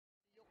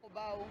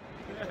Kubaw.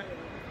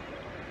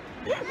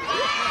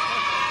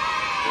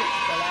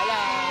 Wala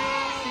lang.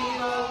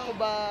 Sino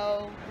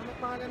Kubaw? Ano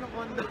pangalan ng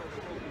kondo?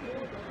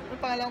 Ano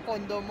pangalan ng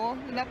kondo mo?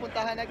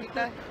 Napuntahan na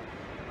kita.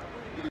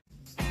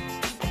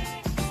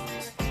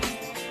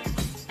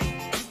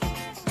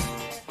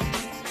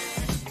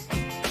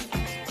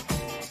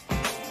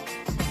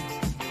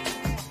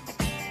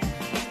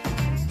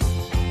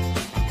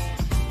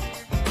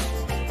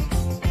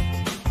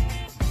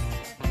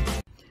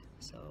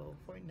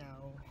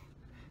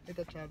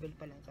 Travel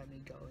pa lang kami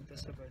going to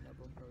sa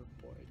Bernabong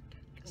Airport.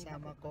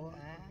 Kasama ko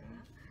ang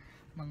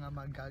mga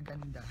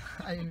magaganda.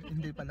 Ay,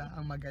 hindi pala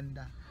ang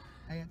maganda.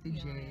 Hi, Ate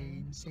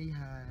Jane. Say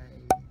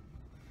hi.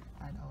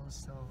 And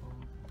also,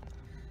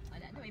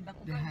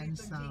 the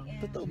handsome.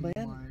 Totoo ba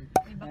yan?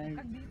 May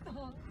bakakag dito.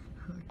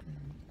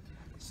 Okay.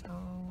 So,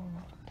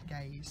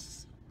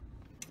 guys,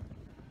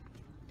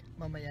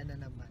 mamaya na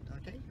naman.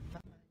 Okay?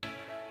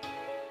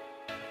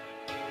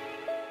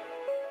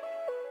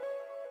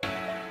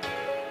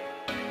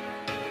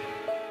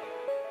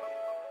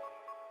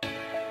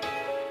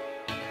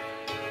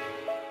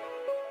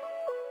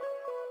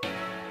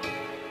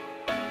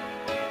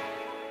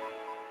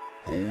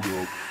 Hold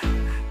up.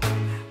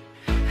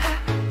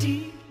 How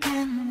deep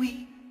can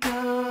we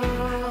go?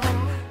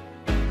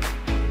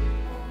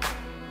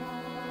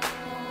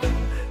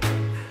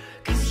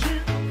 'Cause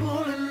you're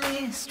pulling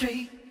me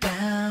straight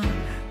down.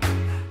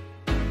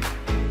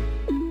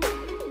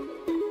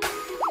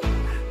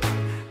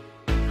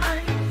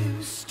 I'm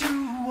used to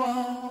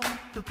all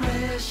the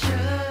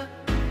pressure.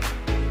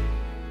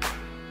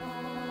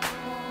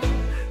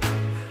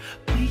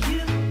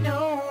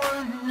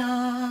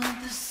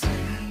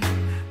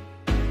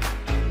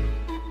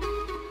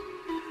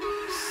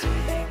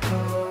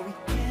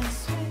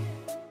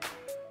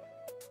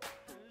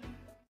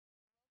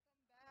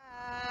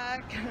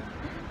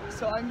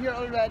 So I'm here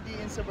already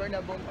in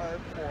Bernabong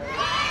Airport.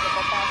 So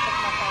papasok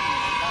na kami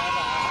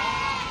para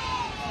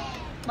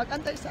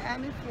mag-antay sa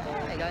aming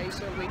flight.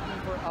 Guys, we're waiting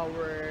for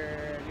our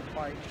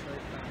departure.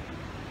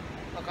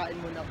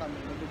 Makain muna kami,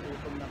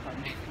 nagugutom na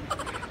kami.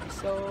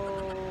 So,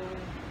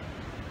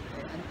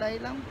 antay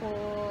lang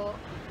po.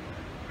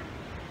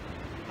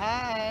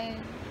 Hi,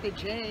 Ate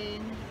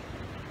Jane.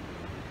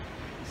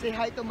 Say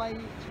hi to my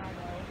channel.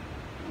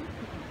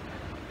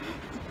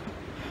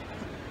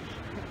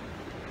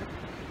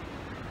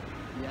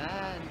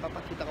 Yan,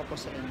 papakita ko po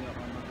sa inyo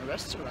ang mga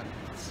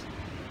restaurants.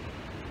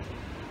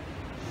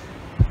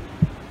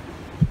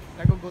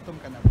 Nagugutom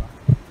ka na ba?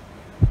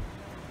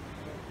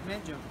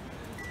 Medyo.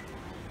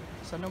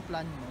 So, anong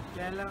plan mo?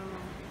 Kaya lang,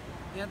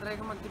 try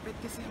ko magtipid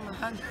kasi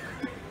mahal.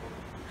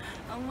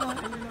 Ang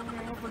mahal ng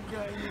mga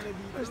pagkain nila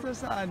dito. Basta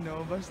sa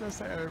basta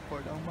sa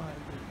airport, ang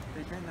mahal.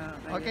 Teka na.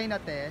 Okay na,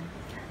 te.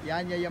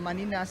 Yan,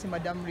 yayamanin na si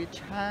Madam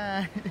Rich.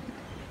 Hi!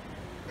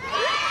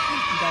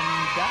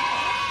 Ganda!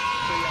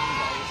 So yan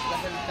guys,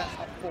 dahil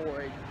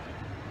ka-afford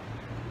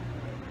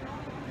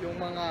yung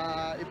mga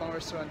ibang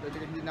restaurant doon,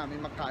 hindi namin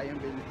makayang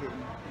bilhin.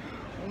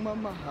 Ang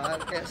mamahal,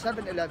 kaya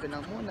 7-Eleven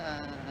lang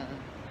muna.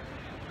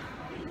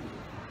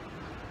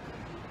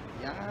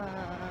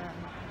 Yan.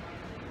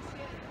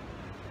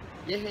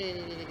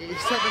 Yay!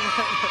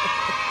 7-Eleven.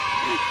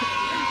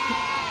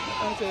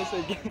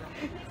 Sige.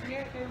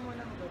 Sige, kayo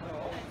muna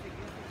mo.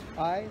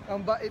 Ay,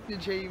 ang bait ni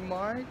J.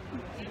 Mark.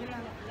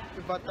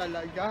 Iba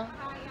talaga.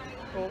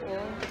 Oo.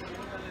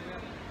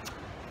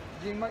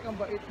 J. Mark, ang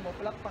bait mo.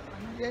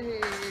 Palakpakan.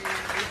 Yay!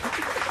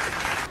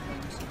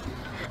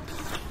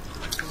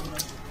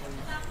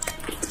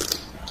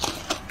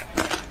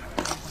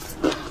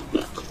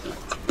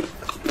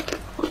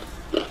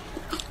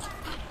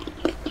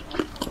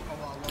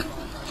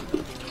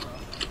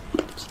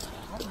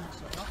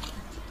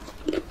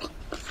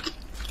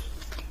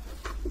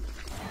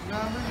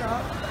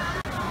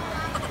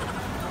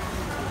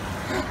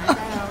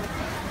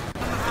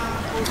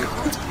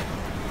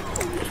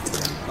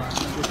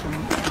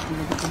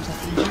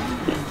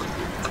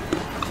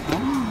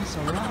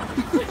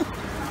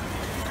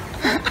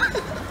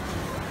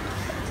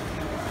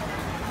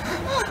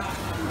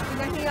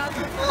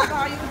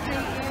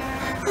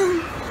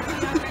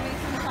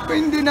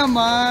 Hindi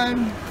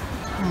naman.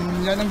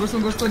 Yan ang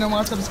gustong-gusto ng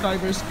mga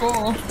subscribers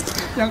ko.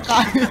 Yan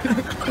kain.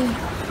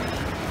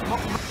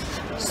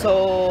 So,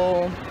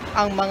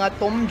 ang mga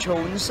Tom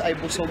Jones ay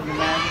busog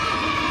na.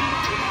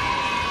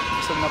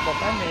 Busog na po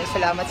kami.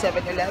 Salamat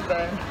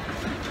 7-Eleven.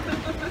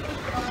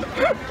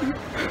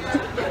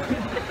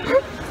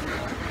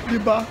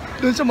 Diba?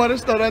 Doon sa mga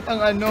restaurant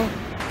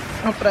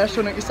ang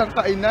presyo ng isang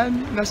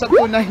kainan nasa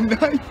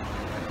 299.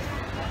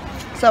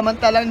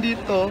 Samantalang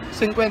dito,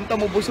 50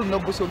 mo busog na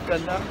busog ka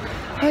na.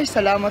 Ay,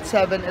 salamat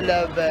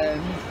 7-Eleven.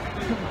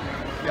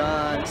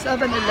 Yan,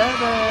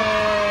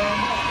 7-Eleven.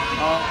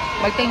 Oh,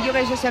 mag-thank you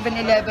kayo sa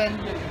 7-Eleven.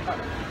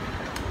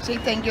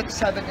 Say thank you to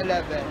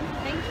 7-Eleven.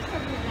 Thank you,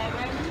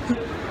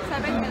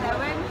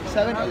 7-Eleven. 7-Eleven.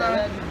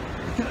 7-Eleven.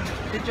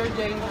 Teacher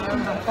Jane.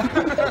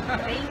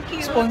 Thank you.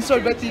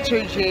 Sponsored by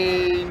Teacher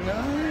Jane.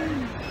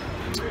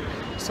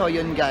 So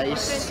yun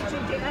guys.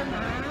 Teacher Jane,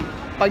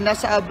 pag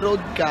nasa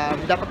abroad ka,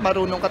 dapat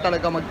marunong ka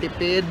talaga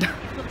magtipid.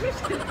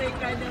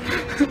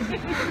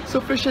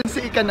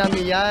 Sufficiency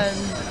economy yan.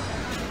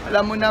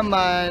 Alam mo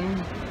naman,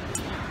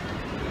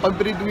 pag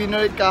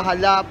breadwinner ka,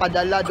 hala,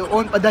 padala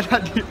doon, padala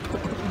dito.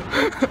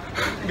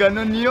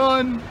 Ganon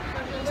yun.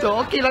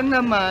 So, okay lang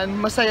naman.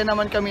 Masaya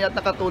naman kami at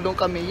nakatulong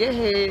kami.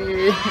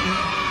 Yehey!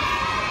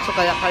 So,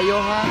 kaya kayo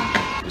ha,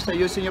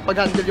 ayusin nyo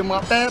pag-handle yung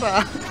mga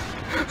pera.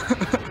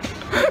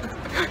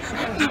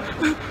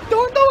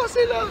 Tawang-tawa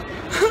sila.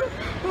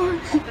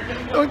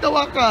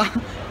 Tawang-tawa ka.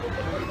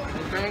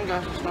 Kayang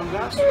gastos ng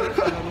gastos.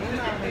 Alam mo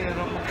na,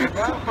 mayroon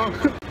magtrabaho.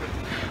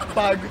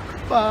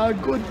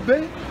 Pagod,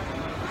 be.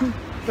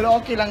 Pero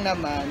okay lang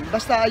naman.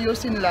 Basta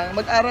ayusin lang.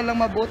 Mag-aral lang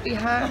mabuti,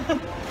 ha?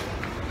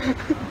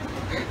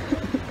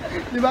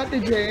 Di ba,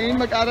 Ate Jane?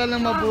 Mag-aral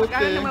lang mabuti.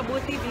 Mag-aral lang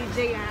mabuti, BJ,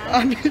 ha?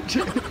 Ah, BJ.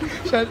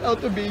 Shout out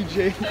to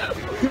BJ.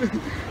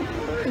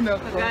 Ay,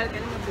 nako. Mag-aral ka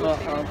lang mabuti.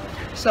 Oo.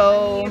 So,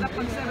 Hirap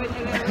pag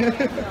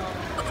 7-Eleven.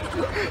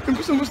 yung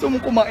gusto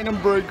mong kumain ng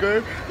burger,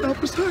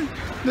 tapos ay,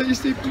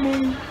 naisip mo,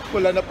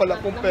 wala na pala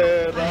akong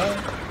pera.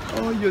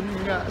 Oh, yun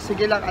nga.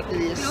 Sige lang, at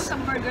least. Close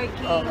ang Burger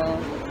King. Oo.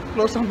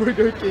 Close ang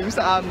Burger King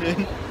sa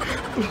amin.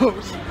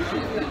 Close.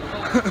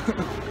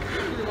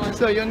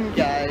 So, yun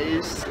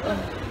guys.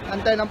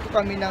 Antay lang po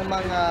kami ng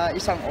mga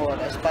 1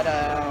 oras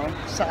para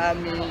sa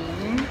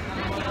aming...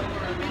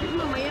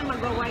 Mamaya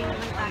mag-wine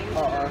naman tayo.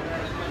 Oo.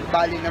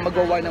 Bali na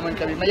mag-wine naman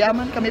kami.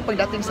 Mayaman kami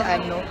pagdating sa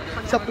ano,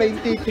 sa plane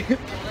ticket.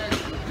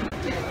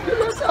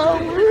 Diba sa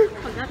hour?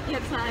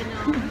 Pag-akyat sa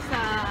sa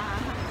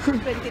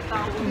 20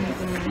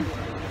 towers.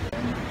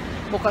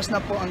 Bukas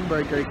na po ang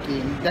Burger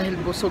King dahil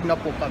busog na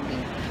po kami.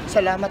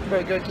 Salamat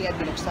Burger King at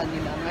binuksan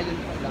nila ngayon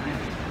pa lang.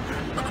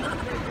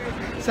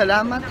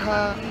 Salamat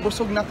ha,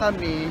 busog na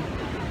kami.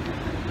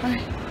 Ay,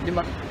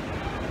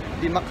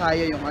 di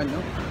makaya yung ano,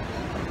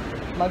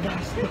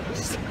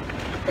 magastos.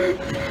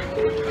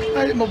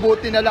 Ay,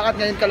 mabuti na lang at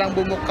ngayon ka lang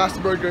bumukas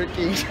Burger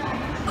King.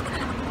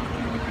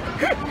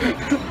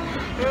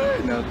 Ay,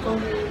 nako.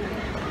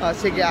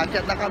 Sige,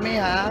 akyat na kami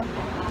ha.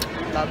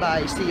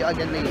 Bye-bye, see you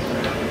again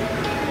later.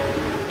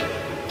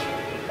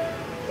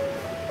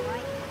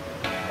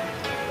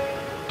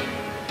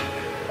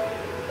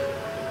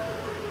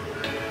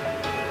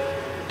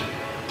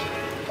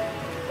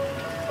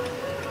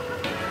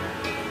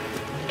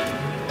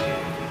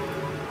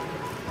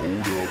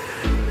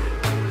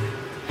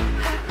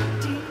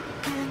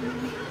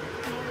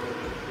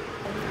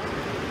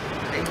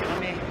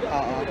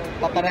 Oo,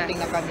 paparating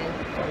na kami.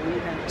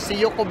 See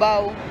you,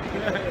 Cubao.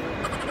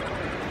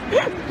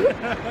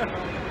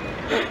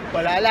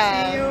 Wala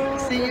lang.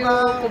 See you,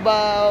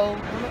 Cubao.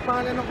 Ano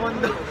pangalan ng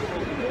kondo?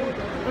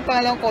 Ano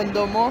pangalan ng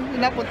kondo mo?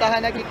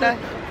 Napuntahan na kita.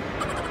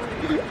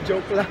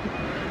 Joke lang.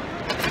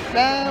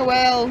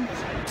 Well.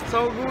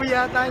 Sogo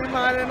yata yung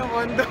pangalan ng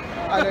kondo.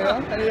 Ano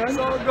yun? Ano yun?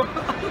 Sogo.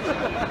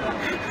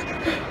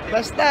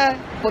 Basta,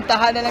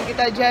 puntahan na lang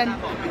kita dyan.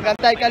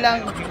 Gantay ka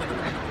lang.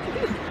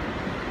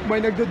 May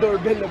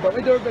nagdo-doorbell na ba?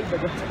 May doorbell ba?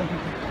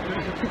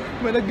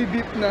 May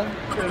nagbi-beep na.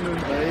 Ganun.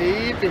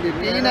 Ay,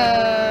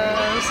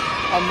 Pilipinas!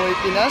 Amoy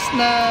Pinas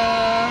na!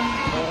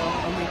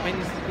 Amoy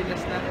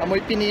Pinas na.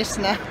 Amoy Pinis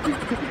na.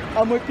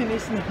 Amoy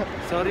Pinis na.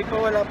 Sorry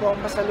po, wala po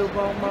akong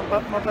masalubong.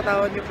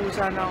 Mapatawad niyo po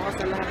sana ako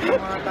sa lahat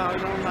ng mga tao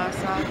na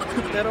umasa.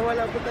 Pero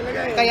wala po talaga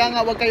eh. Kaya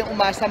nga, huwag kayong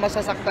umasa,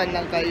 masasaktan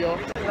lang kayo.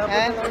 Wala po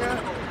Ha? talaga.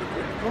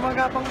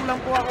 Gumagapang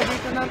lang po ako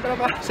dito ng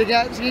trabaho. Sige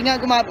nga,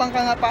 gumapang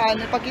ka nga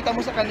paano. Pagkita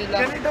mo sa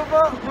kanila. Ganito po,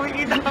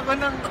 kumikita ako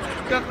ng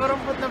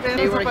kakarumpot na pera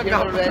They sa were here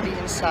paggapang. already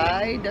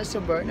inside the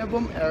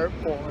Suvarnabhumi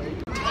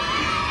Airport.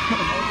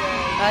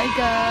 Hi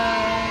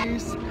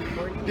guys!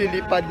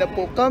 Lilipad na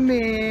po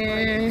kami.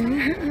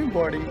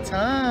 Boarding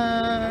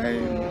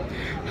time.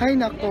 Hay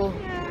nako.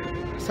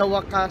 Sa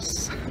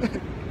wakas.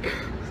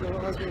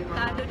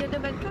 Talo na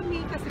naman kami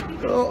kasi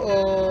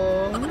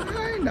Oo.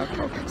 Ay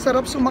nako.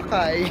 Sarap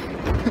sumakay.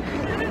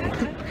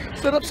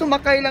 Sarap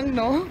sumakay lang,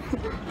 no?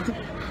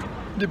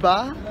 'Di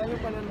ba? Lalo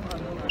pala ng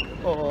ano.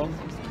 Oo.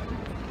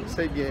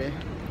 Sige.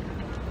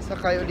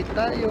 Sakay ulit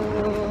tayo.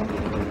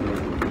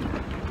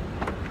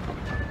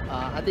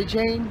 Ate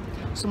Jane,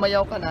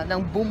 sumayaw ka na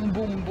ng boom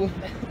boom boom.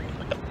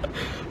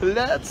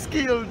 Let's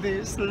kill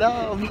this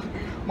love.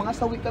 Mga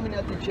sawi kami ni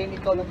Ate Jane,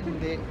 ikaw lang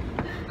hindi.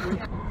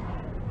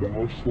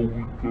 Mga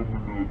sawi kami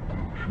ni Ate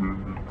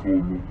Jane, ikaw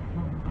lang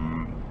hindi.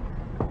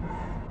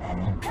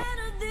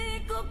 Pero di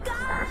ko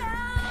kaya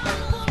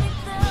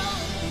bumitaw,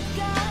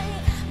 bigay,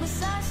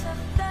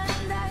 masasaktan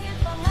dahil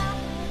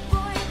pangako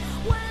ko'y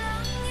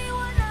walang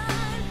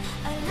iwanan.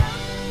 Alam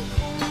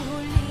kong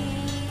huli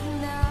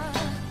na.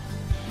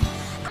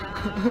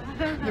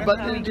 Diba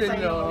Ate Jane,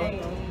 no?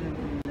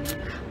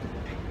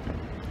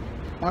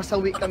 Mga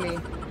sawi kami.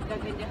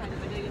 gaganyahan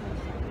pa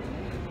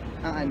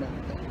na Ano?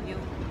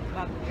 yung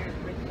bago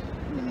airport.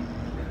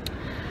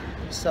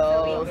 So,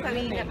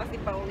 Sawi na kasi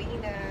pauwi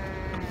na.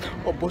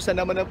 ubusan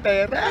naman ng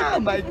pera.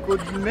 My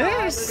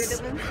goodness.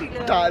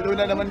 Talo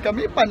na naman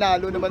kami.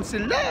 Panalo naman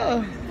sila.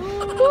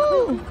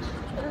 Woo!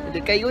 Hindi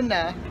kayo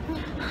na.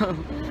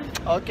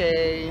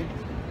 Okay.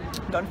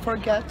 Don't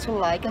forget to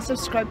like and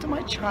subscribe to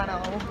my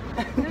channel.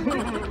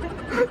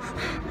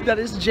 That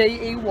is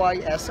Jayson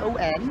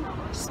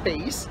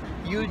space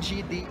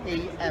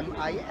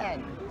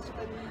UGDAMIN.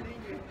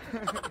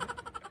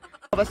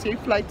 Have a safe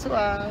flight to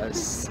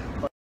us.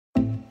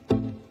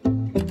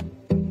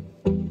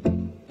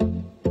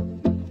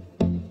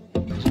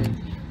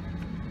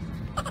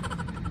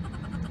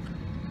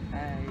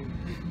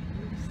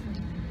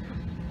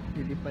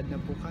 Lilipad na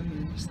po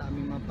kami sa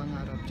aming mga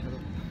pangarap.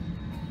 Charot.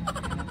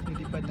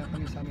 Lilipad na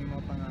kami sa aming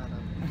mga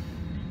pangarap.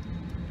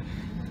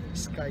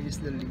 Sky is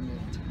the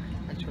limit.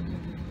 Actually,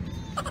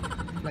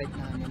 flight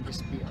namin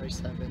is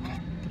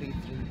PR733.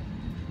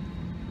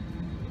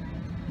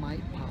 My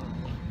pal.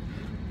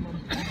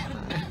 Okay.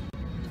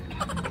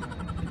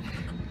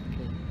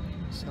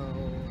 So,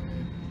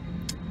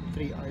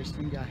 3 hours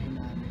yung biyahe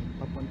namin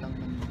papuntang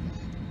Manila.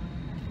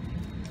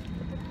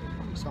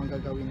 So, ang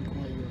gagawin ko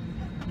ngayon,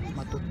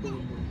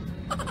 matutulog.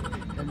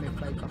 Then may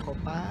flight ako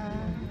pa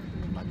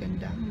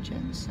magandang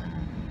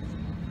Jensen.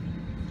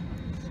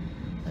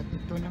 At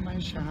ito naman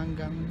siya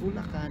hanggang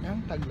Bulacan.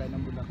 Ang tagla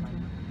ng Bulacan.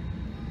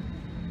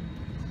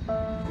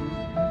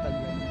 Ang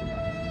tagla ng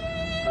Bulacan.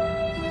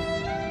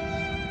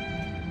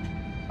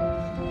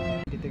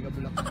 Hindi taga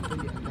Bulacan ito,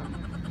 hindi alam.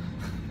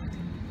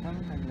 Ang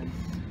tagla.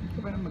 Ito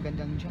ba ng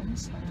magandang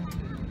Jensen?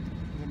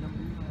 Magandang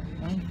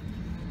buhay.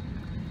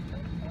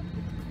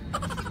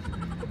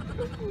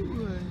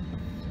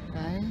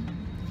 Ay,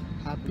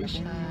 happy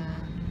siya.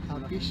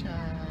 Happy siya.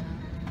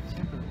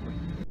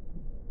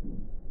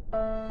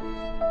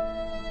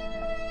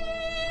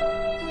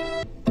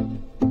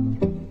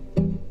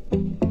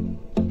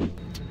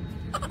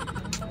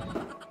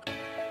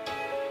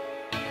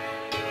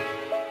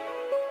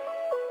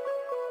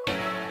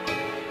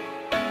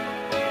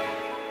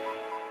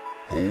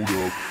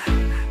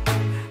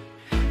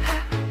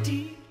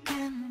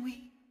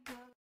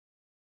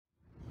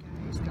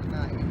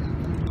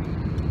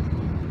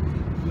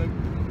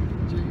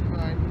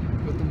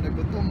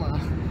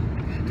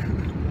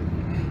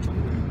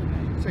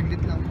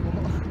 Saglit lang po.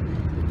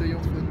 Ito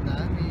yung food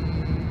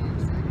namin.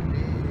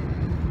 Saglit.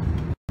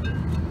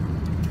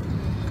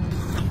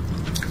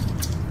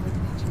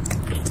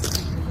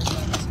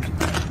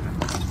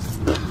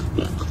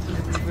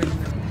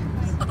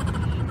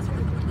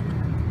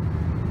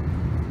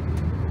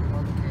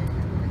 Okay.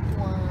 White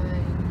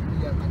wine.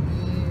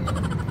 Yamanin.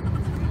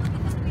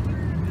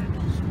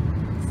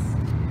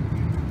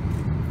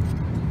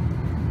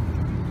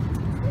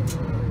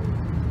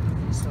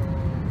 So,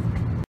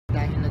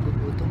 dahil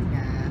nagugutom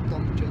nga,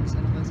 Tom Jones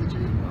na naman sa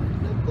J-Mart.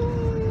 Naku!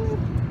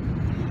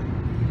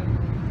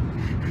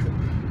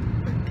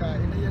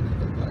 Kain na yan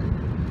ito, kain.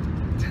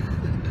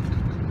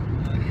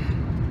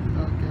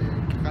 Okay,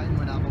 kakain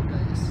muna ako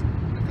guys.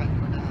 Kakain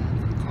muna.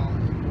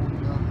 Kain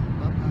muna.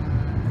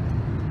 Bye-bye.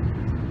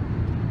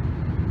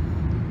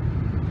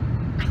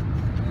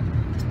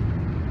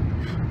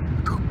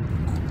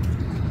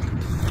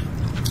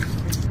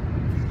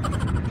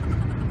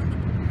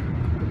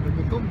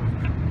 Nagugutom.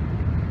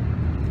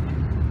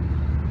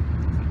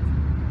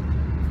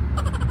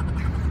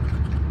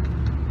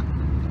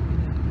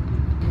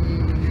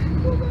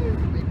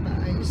 May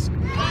pa-ice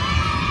cream.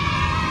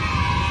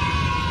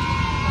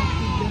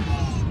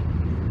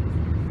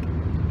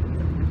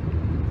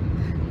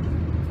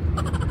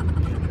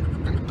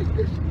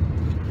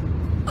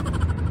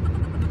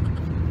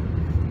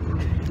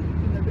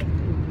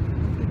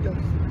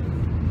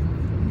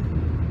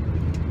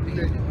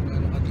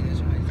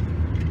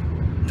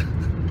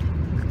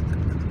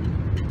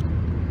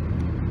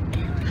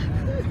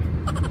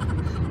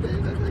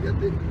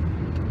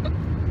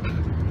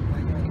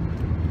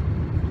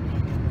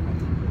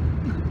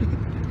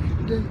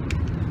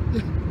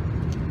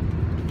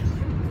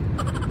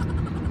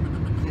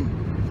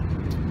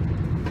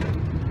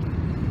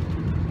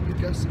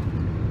 Because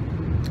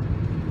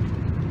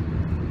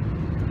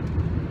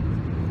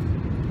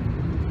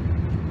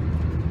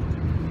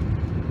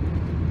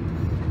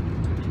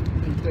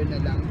later na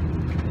lang.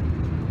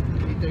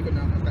 Later ko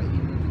na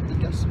kakainin.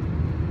 Tigas.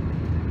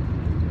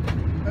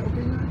 Ay,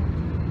 okay na.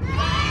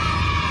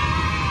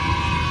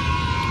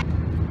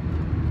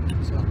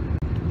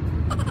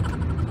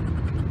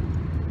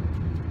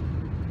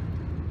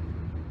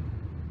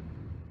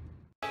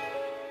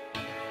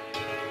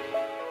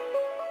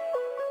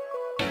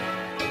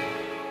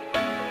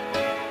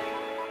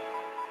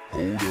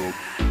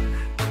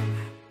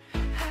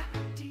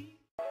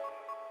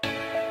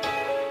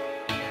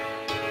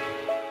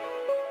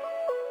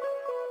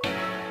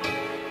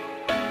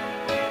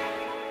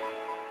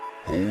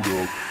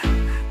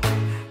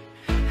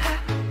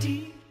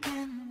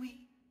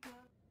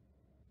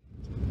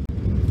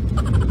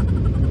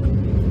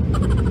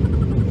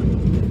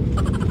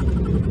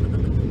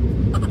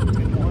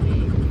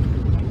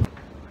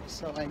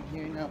 So, I'm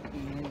here now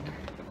in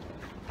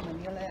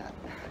Manila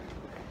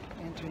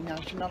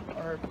International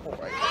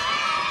Airport.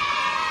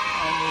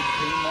 I'm with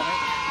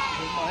J-Mart,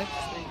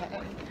 say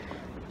hi.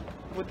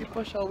 Buti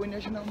pa siya, uwi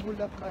na siya ng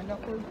Bulacan.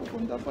 Ako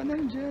pupunta pa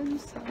ng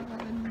Jensen.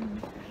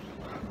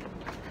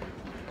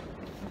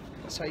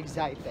 So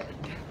excited.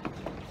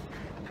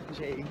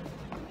 Jay,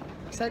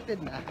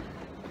 excited na.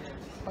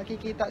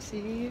 Makikita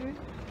si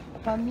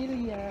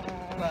pamilya.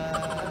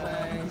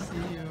 Bye.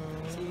 See you.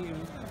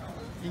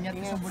 Ingat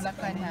ka sa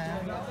Bulacan ha.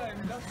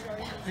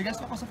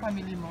 Bigas ako sa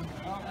family mo.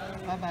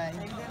 Bye-bye.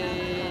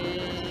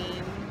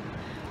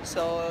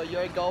 So,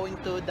 you're going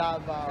to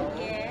Davao.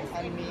 Yes,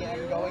 And me,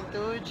 I'm going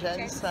to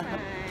Jensen.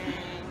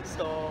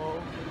 So,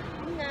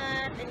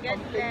 Ingat and God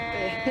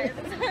Kompente.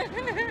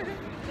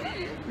 bless.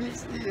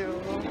 miss you.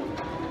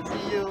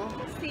 See you.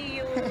 See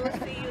you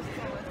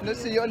soon. No,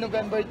 see you on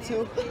November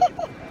 2.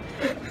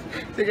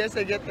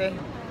 Sige, te.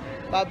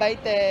 Bye-bye,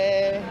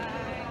 te.